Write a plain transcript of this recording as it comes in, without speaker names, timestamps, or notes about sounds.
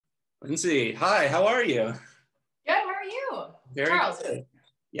Lindsay, hi, how are you? Good, how are you? Very Charles. good.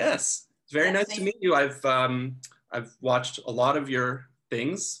 Yes, it's very Yes, nice to nice. meet you. I've watched a lot of your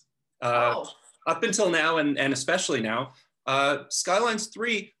things uh, Oh, up until now, and especially now. Skylines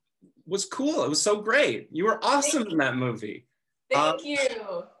 3 was cool. It was so great. You were awesome thank, in that movie. Um, thank you.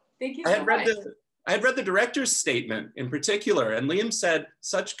 Thank you I so had read much. the director's statement in particular, and Liam said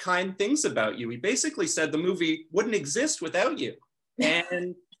such kind things about you. He basically said the movie wouldn't exist without you.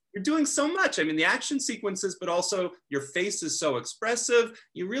 And you're doing so much. I mean, the action sequences, but also your face is so expressive.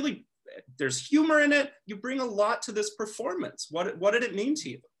 You really, there's humor in it. You bring a lot to this performance. What did it mean to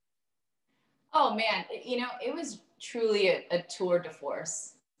you? Oh man, it was truly a tour de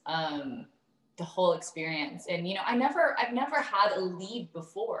force. Um, the whole experience, and I've never had a lead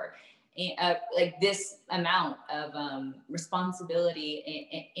before, like this amount of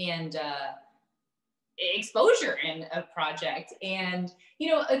responsibility and exposure in a project. And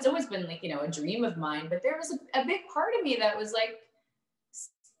it's always been like a dream of mine, but there was a big part of me that was like,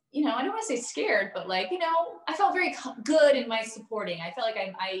 I don't want to say scared, but like, I felt very good in my supporting. I felt like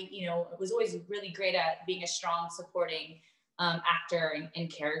I was always really great at being a strong supporting actor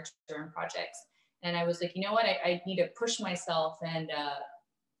and character in projects. And I was like, you know what, I need to push myself and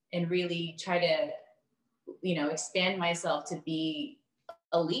really try to, expand myself to be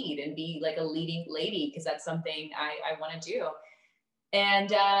a lead and be like a leading lady, because that's something I want to do. And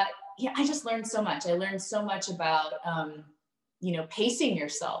yeah, I just learned so much. I learned so much about pacing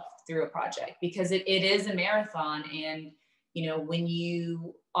yourself through a project, because it is a marathon. And when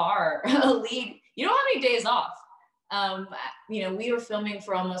you are a lead, you don't have any days off. We were filming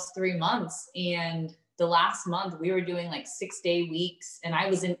for almost 3 months, and the last month we were doing like 6-day weeks, and I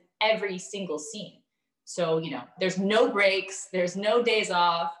was in every single scene. So there's no breaks, there's no days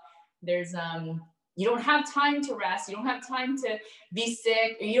off, there's you don't have time to rest, you don't have time to be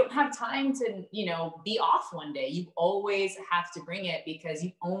sick, or you don't have time to be off one day. You always have to bring it, because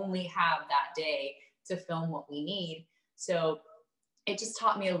you only have that day to film what we need. So it just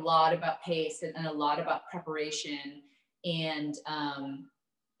taught me a lot about pace and a lot about preparation. And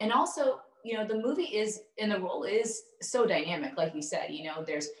also the movie is, and the role is so dynamic. Like you said,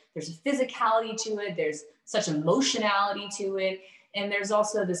 there's a physicality to it, there's such emotionality to it, and there's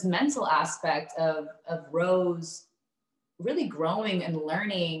also this mental aspect of Rose really growing and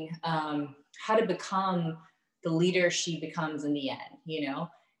learning how to become the leader she becomes in the end.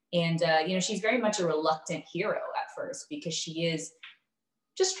 And she's very much a reluctant hero at first, because she is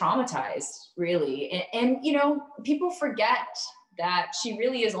just traumatized, really. And people forget that she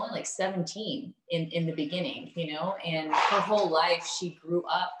really is only like 17 in the beginning, and her whole life she grew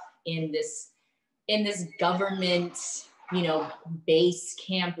up in this government, base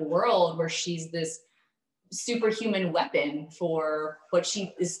camp world, where she's this superhuman weapon for what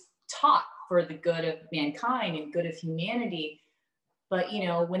she is taught for the good of mankind and good of humanity. But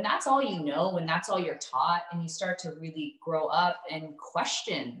when that's all when that's all you're taught, and you start to really grow up and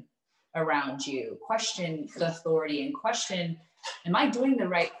question around you, question the authority, and question, am I doing the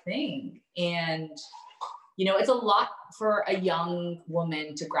right thing? And it's a lot for a young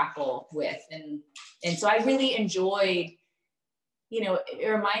woman to grapple with. And so I really enjoyed, it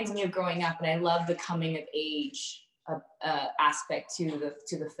reminds me of growing up, and I love the coming of age aspect to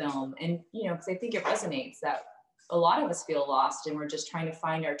the film. And because I think it resonates that a lot of us feel lost, and we're just trying to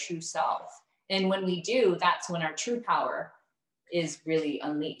find our true self. And when we do, that's when our true power is really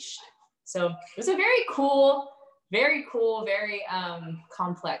unleashed. So it was a very cool, very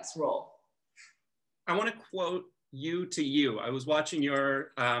complex role. I want to quote you to you. I was watching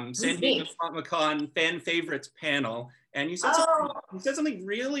your San Diego Comic-Con fan favorites panel, and you said something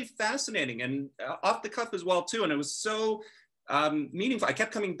really fascinating and off the cuff as well too. And it was so meaningful. I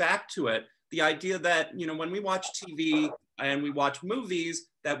kept coming back to it. The idea that when we watch TV and we watch movies,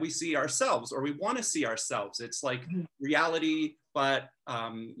 that we see ourselves, or we want to see ourselves. It's like reality, but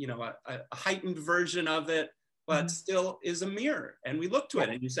a heightened version of it, but still is a mirror. And we look to it.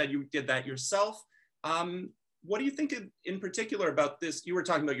 And you said you did that yourself. What do you think in particular about this? You were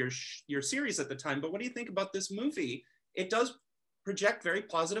talking about your series at the time, but what do you think about this movie? It does project very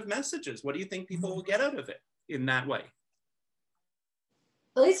positive messages. What do you think people will get out of it in that way?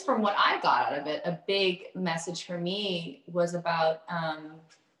 At least from what I got out of it, a big message for me was about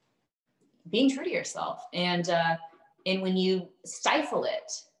being true to yourself. And when you stifle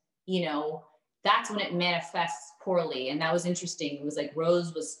it, that's when it manifests poorly. And that was interesting. It was like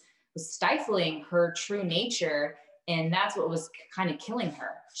Rose was stifling her true nature, and that's what was kind of killing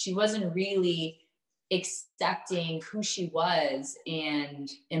her. She wasn't really accepting who she was and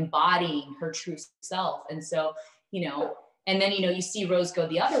embodying her true self. And so, And then, you know, you see Rose go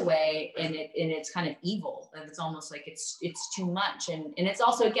the other way, and it's kind of evil, and it's almost like it's too much. And it's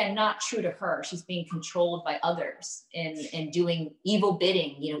also, again, not true to her. She's being controlled by others and doing evil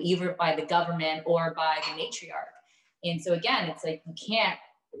bidding, you know, either by the government or by the matriarch. And so again, it's like,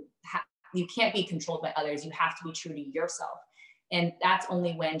 you can't be controlled by others. You have to be true to yourself. And that's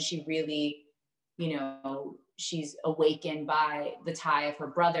only when she really, you know, she's awakened by the tie of her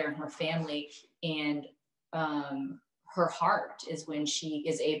brother and her family, and her heart is when she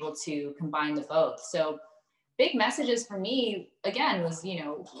is able to combine the both. So big messages for me, again, was, you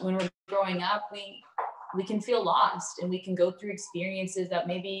know, when we're growing up, we can feel lost, and we can go through experiences that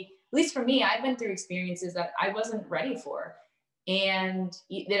maybe, at least for me, I've been through experiences that I wasn't ready for. And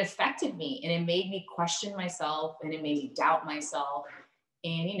it affected me, and it made me question myself, and it made me doubt myself.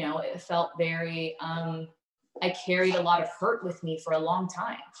 And, you know, it felt very, I carried a lot of hurt with me for a long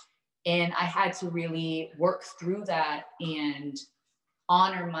time. And I had to really work through that and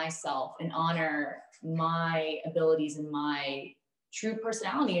honor myself and honor my abilities and my true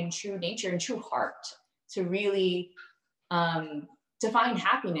personality and true nature and true heart to really, to find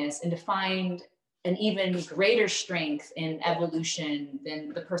happiness and to find an even greater strength in evolution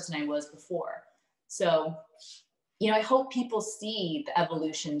than the person I was before. So, you know, I hope people see the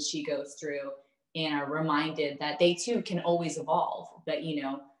evolution she goes through and are reminded that they too can always evolve, but, you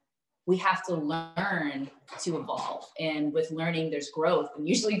know, we have to learn to evolve. And with learning, there's growth. And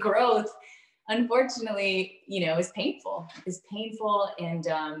usually growth, unfortunately, you know, is painful. And,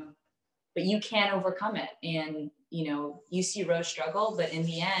 but you can overcome it. And, you know, you see Rose struggle, but in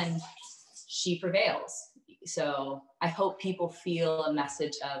the end, she prevails. So I hope people feel a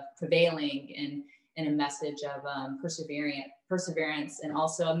message of prevailing and a message of perseverance, and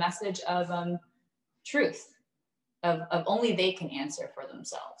also a message of truth, of only they can answer for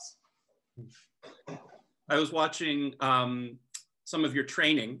themselves. I was watching some of your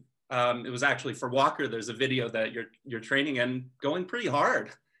training. It was actually for Walker. There's a video that you're training and going pretty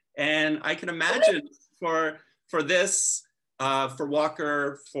hard. And I can imagine for this, for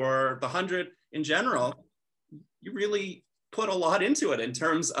Walker, for the 100 in general, you really put a lot into it in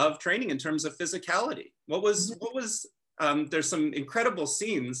terms of training, in terms of physicality. What was there's some incredible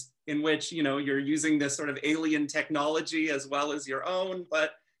scenes in which, you know, you're using this sort of alien technology as well as your own,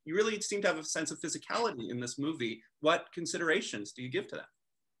 but you really seem to have a sense of physicality in this movie. What considerations do you give to that?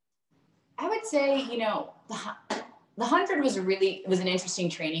 I would say, you know, the 100 was an interesting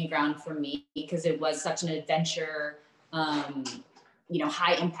training ground for me, because it was such an adventure, you know,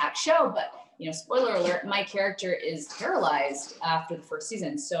 high impact show. But, you know, spoiler alert, my character is paralyzed after the first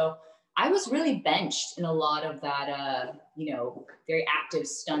season. So I was really benched in a lot of that, you know, very active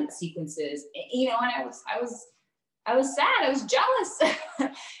stunt sequences, you know, and I was sad, I was jealous.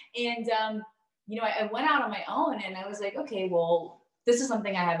 And, you know, I went out on my own, and I was like, okay, well, this is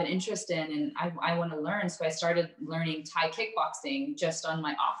something I have an interest in, and I want to learn. So I started learning Thai kickboxing just on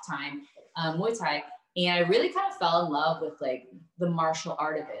my off time, Muay Thai. And I really kind of fell in love with like the martial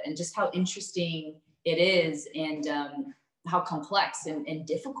art of it, and just how interesting it is, and how complex and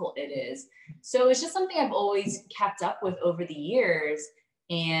difficult it is. So it's just something I've always kept up with over the years.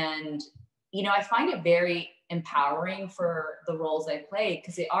 And, you know, I find it very empowering for the roles I play,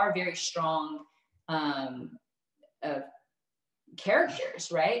 because they are very strong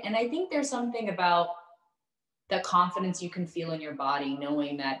characters, right? And I think there's something about the confidence you can feel in your body,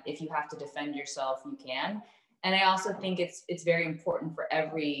 knowing that if you have to defend yourself, you can. And I also think it's very important for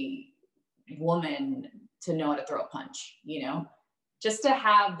every woman to know how to throw a punch, you know, just to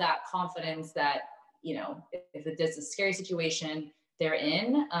have that confidence that, you know, if it's a scary situation they're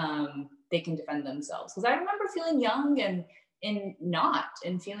in, they can defend themselves. Because I remember feeling young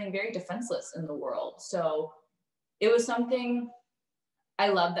and feeling very defenseless in the world. So it was something I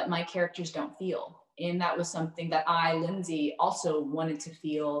love that my characters don't feel. And that was something that I, Lindsey, also wanted to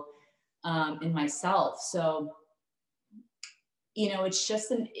feel in myself. So, you know, it's just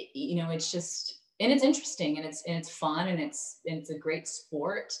and it's interesting, and it's fun, and it's a great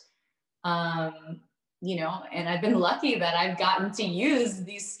sport. You know, and I've been lucky that I've gotten to use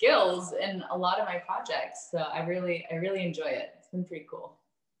these skills in a lot of my projects. So I really enjoy it. It's been pretty cool.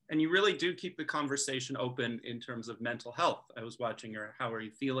 And you really do keep the conversation open in terms of mental health. I was watching your How Are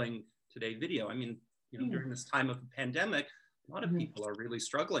You Feeling Today video. I mean, you know, during this time of the pandemic, a lot of people are really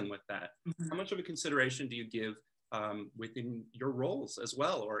struggling with that. How much of a consideration do you give within your roles as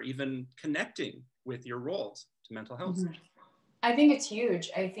well, or even connecting with your roles to mental health? I think it's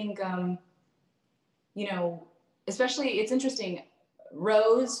huge. I think, you know, especially, it's interesting.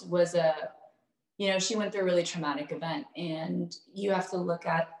 Rose was you know, she went through a really traumatic event, and you have to look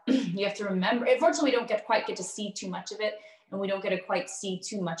at, you have to remember, unfortunately, we don't quite get to see too much of it, and we don't get to quite see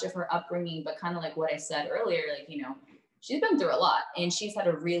too much of her upbringing, but kind of like what I said earlier, like, you know, she's been through a lot and she's had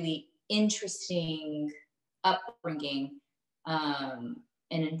a really interesting upbringing, an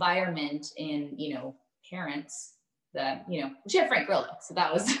environment, and, you know, parents that, you know, she had Frank Grillo, so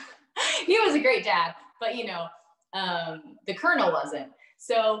that was, he was a great dad, but, you know, the Colonel wasn't.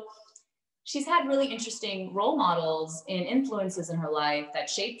 So she's had really interesting role models and influences in her life that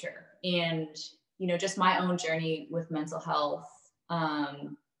shaped her. And, you know, just my own journey with mental health,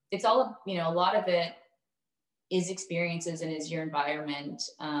 it's all, you know, a lot of it is experiences and is your environment.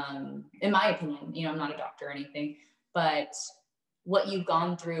 In my opinion, you know, I'm not a doctor or anything, but what you've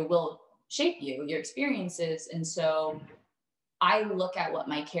gone through will shape you, your experiences. And so I look at what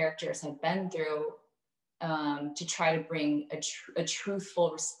my characters have been through, to try to bring a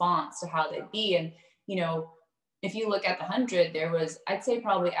truthful response to how they be. And, you know, if you look at the 100, there was, I'd say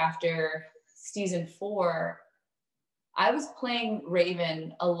probably after season 4, I was playing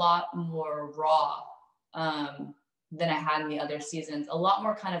Raven a lot more raw than I had in the other seasons, a lot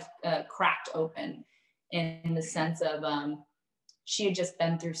more kind of cracked open, in the sense of she had just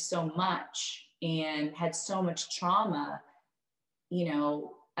been through so much and had so much trauma. You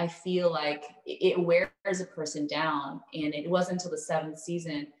know, I feel like it wears a person down. And it wasn't until the 7th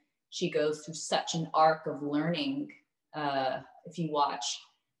season she goes through such an arc of learning, if you watch,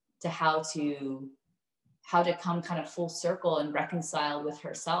 to how to come kind of full circle and reconcile with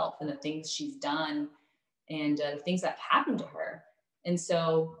herself and the things she's done and the things that happened to her. And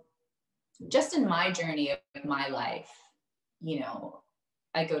so just in my journey of my life, you know,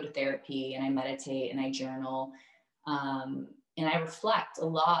 I go to therapy and I meditate and I journal, and I reflect a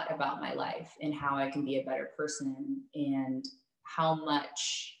lot about my life and how I can be a better person, and how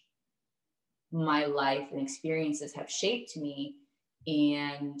much my life and experiences have shaped me,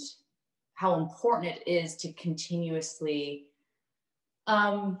 and how important it is to continuously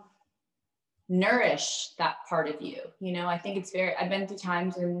nourish that part of you. You know, I think it's I've been through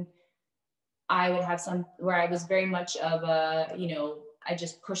times when I would have where I was very much of a, you know, I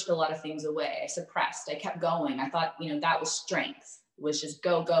just pushed a lot of things away. I suppressed, I kept going. I thought, you know, that was strength, was just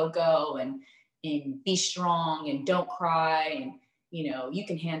go, go, go, and be strong and don't cry. And, you know, you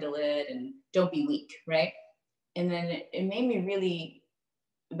can handle it and don't be weak. Right. And then it made me really,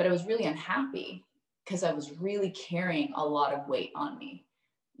 but I was really unhappy because I was really carrying a lot of weight on me,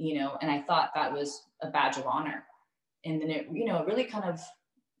 you know, and I thought that was a badge of honor. And then it, you know, it really kind of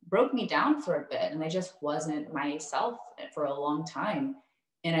broke me down for a bit, and I just wasn't myself for a long time.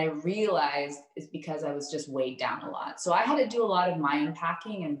 And I realized it's because I was just weighed down a lot. So I had to do a lot of my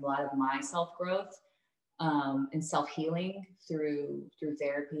unpacking and a lot of my self-growth, and self-healing through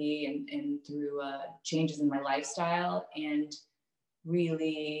therapy and through changes in my lifestyle, and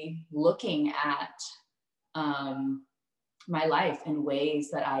really looking at my life in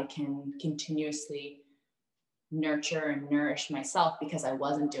ways that I can continuously nurture and nourish myself, because I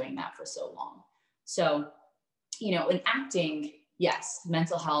wasn't doing that for so long. So, you know, in acting, yes,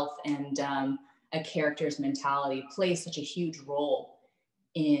 mental health and a character's mentality plays such a huge role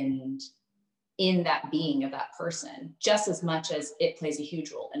in that being of that person, just as much as it plays a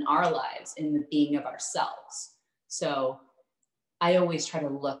huge role in our lives, in the being of ourselves. So I always try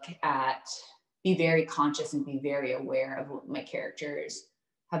to be very conscious and be very aware of what my characters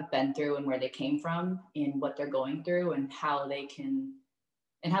have been through and where they came from and what they're going through, and how they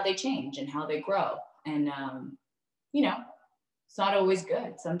change and how they grow. And, you know, it's not always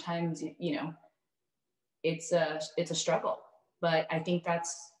good. Sometimes, you know, it's a struggle, but I think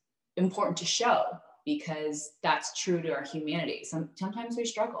that's important to show, because that's true to our humanity. Sometimes we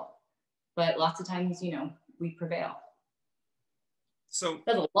struggle, but lots of times, you know, we prevail. So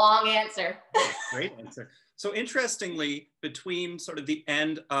that's a long answer. Great answer. So interestingly, between sort of the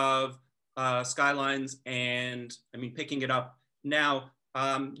end of Skylines and, I mean, picking it up now,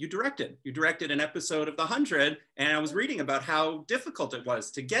 you directed an episode of The 100, and I was reading about how difficult it was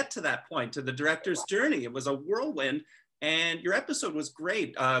to get to that point, to the director's journey. It was a whirlwind, and your episode was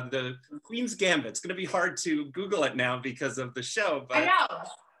great. The Queen's Gambit. It's going to be hard to Google it now because of the show. But, I know.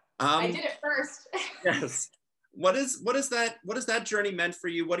 I did it first. Yes. What is that journey meant for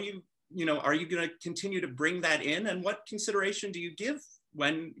you? What do you know, are you going to continue to bring that in? And what consideration do you give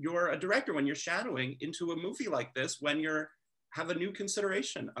when you're a director, when you're shadowing into a movie like this, when have a new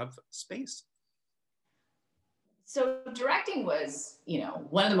consideration of space? So directing was, you know,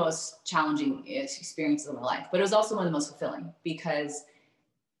 one of the most challenging experiences of my life, but it was also one of the most fulfilling, because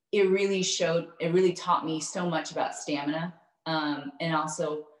it really taught me so much about stamina, and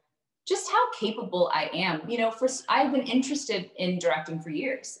also just how capable I am. You know, I've been interested in directing for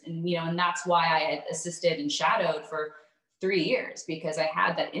years, and, you know, and that's why I had assisted and shadowed for 3 years because I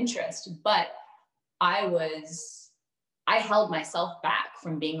had that interest, but I held myself back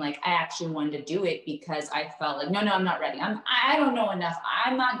from being like, I actually wanted to do it because I felt like, no, I'm not ready. I don't know enough.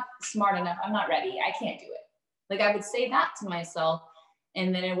 I'm not smart enough. I'm not ready. I can't do it. Like I would say that to myself.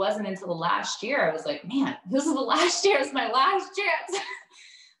 And then it wasn't until the last year, I was like, man, this is the last year. It's my last chance.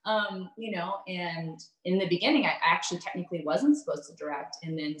 You know, and in the beginning, I actually technically wasn't supposed to direct.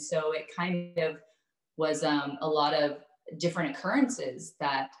 And then so it kind of was a lot of different occurrences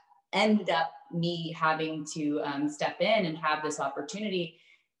that ended up me having to step in and have this opportunity.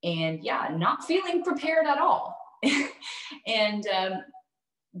 And yeah, not feeling prepared at all. And,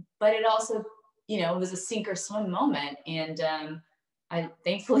 but it also, you know, it was a sink or swim moment. And I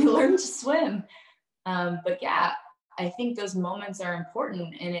thankfully learned to swim. But yeah, I think those moments are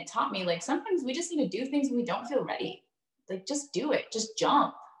important. And it taught me like, sometimes we just need to do things when we don't feel ready. Like just do it, just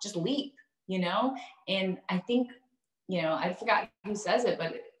jump, just leap, you know? And I think, you know, I forgot who says it,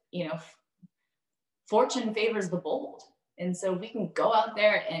 but you know, fortune favors the bold. And so we can go out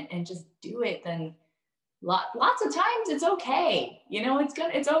there and just do it. Then lots of times it's okay. You know,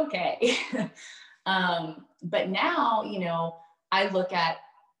 it's okay. But now, you know, I look at,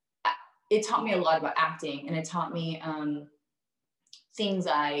 it taught me a lot about acting, and it taught me things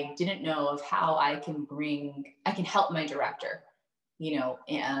I didn't know of how I can help my director, you know,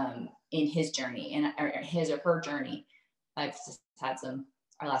 in his journey or his or her journey. I've just had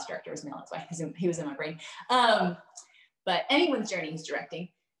our last director was male, that's why he was in my brain. But anyone's journey he's directing,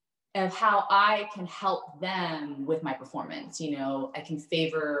 of how I can help them with my performance. You know, I can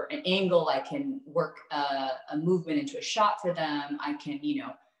favor an angle, I can work a movement into a shot for them. I can, you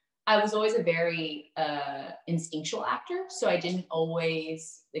know, I was always a very instinctual actor. So I didn't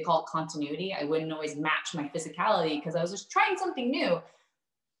always, they call it continuity. I wouldn't always match my physicality because I was just trying something new.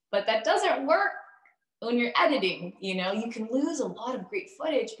 But that doesn't work when you're editing. You know, you can lose a lot of great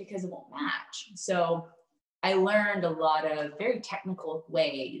footage because it won't match. So I learned a lot of very technical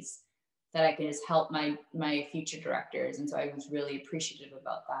ways that I can just help my future directors. And so I was really appreciative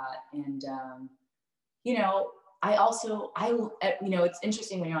about that. And, you know, you know, it's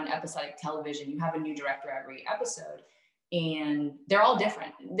interesting when you're on episodic television, you have a new director every episode, and they're all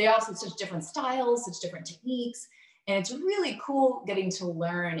different. They also have such different styles, such different techniques. And it's really cool getting to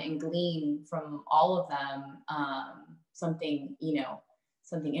learn and glean from all of them something, you know,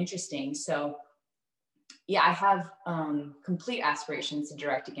 something interesting. So yeah, I have complete aspirations to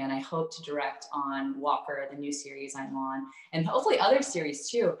direct again. I hope to direct on Walker, the new series I'm on, and hopefully other series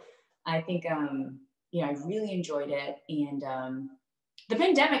too. I think, you know, I really enjoyed it. And the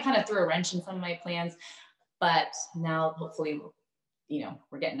pandemic kind of threw a wrench in some of my plans, but now hopefully, you know,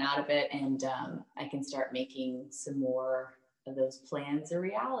 we're getting out of it, and I can start making some more of those plans a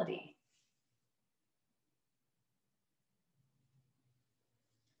reality.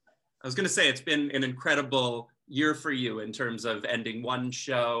 I was going to say, it's been an incredible year for you in terms of ending one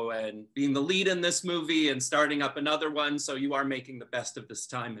show and being the lead in this movie and starting up another one. So you are making the best of this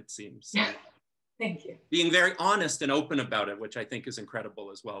time, it seems. So thank you. Being very honest and open about it, which I think is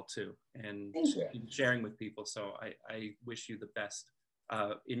incredible as well too. And sharing with people. So I wish you the best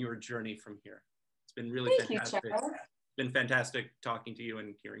in your journey from here. It's been really fantastic. It's been fantastic talking to you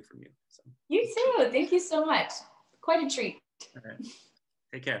and hearing from you. So. You too. Thank you so much. Quite a treat. All right.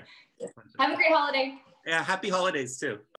 Take care. Have a great holiday. Yeah, happy holidays too.